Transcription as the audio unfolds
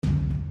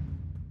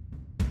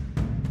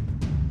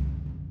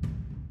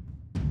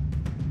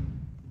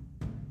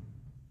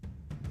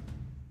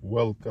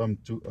Welcome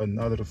to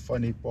another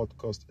funny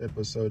podcast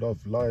episode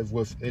of Live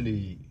with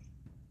Ellie.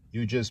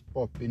 You just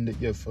pop in the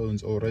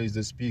earphones or raise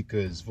the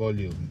speakers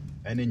volume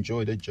and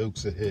enjoy the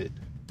jokes ahead.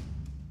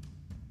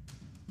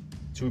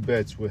 Two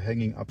bats were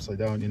hanging upside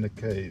down in a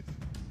cave.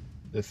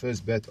 The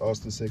first bat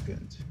asked the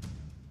second,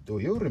 "Do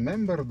you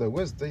remember the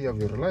worst day of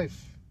your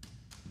life?"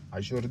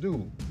 "I sure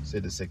do,"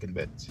 said the second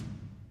bat.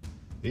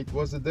 "It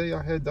was the day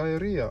I had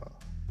diarrhea."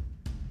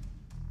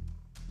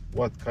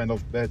 What kind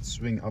of bats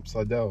swing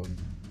upside down?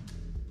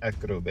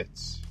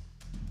 Acrobats.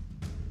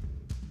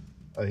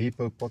 A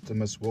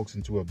hippopotamus walks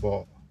into a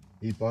bar.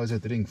 He buys a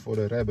drink for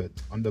a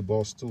rabbit on the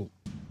bar stool.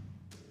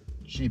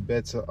 She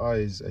bats her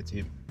eyes at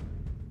him.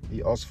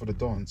 He asks for a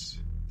dance.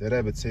 The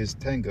rabbit says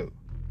tango.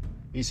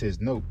 He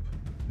says nope,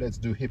 let's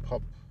do hip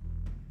hop.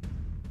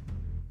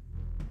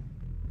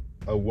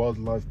 A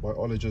wildlife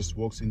biologist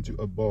walks into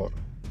a bar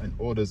and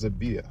orders a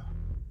beer.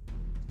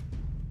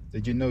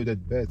 "Did you know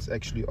that bats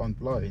actually aren't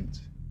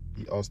blind?"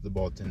 he asked the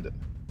bartender.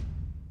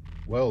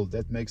 "Well,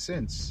 that makes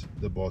sense,"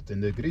 the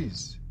bartender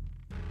agrees.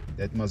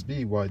 "That must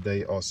be why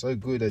they are so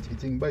good at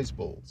hitting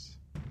baseballs."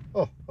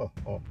 Ha ha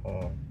ha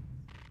ha.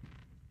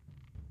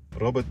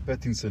 Robert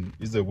Pattinson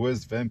is the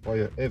worst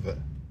vampire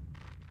ever.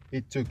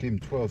 It took him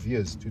 12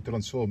 years to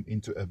transform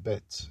into a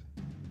bat.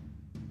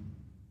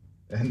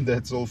 And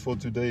that's all for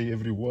today,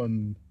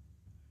 everyone.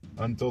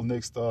 Until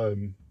next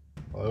time,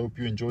 I hope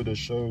you enjoyed the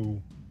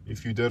show.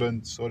 If you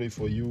didn't, sorry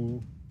for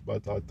you,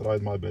 but I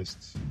tried my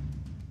best.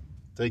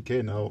 Take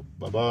care now.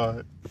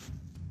 Bye-bye.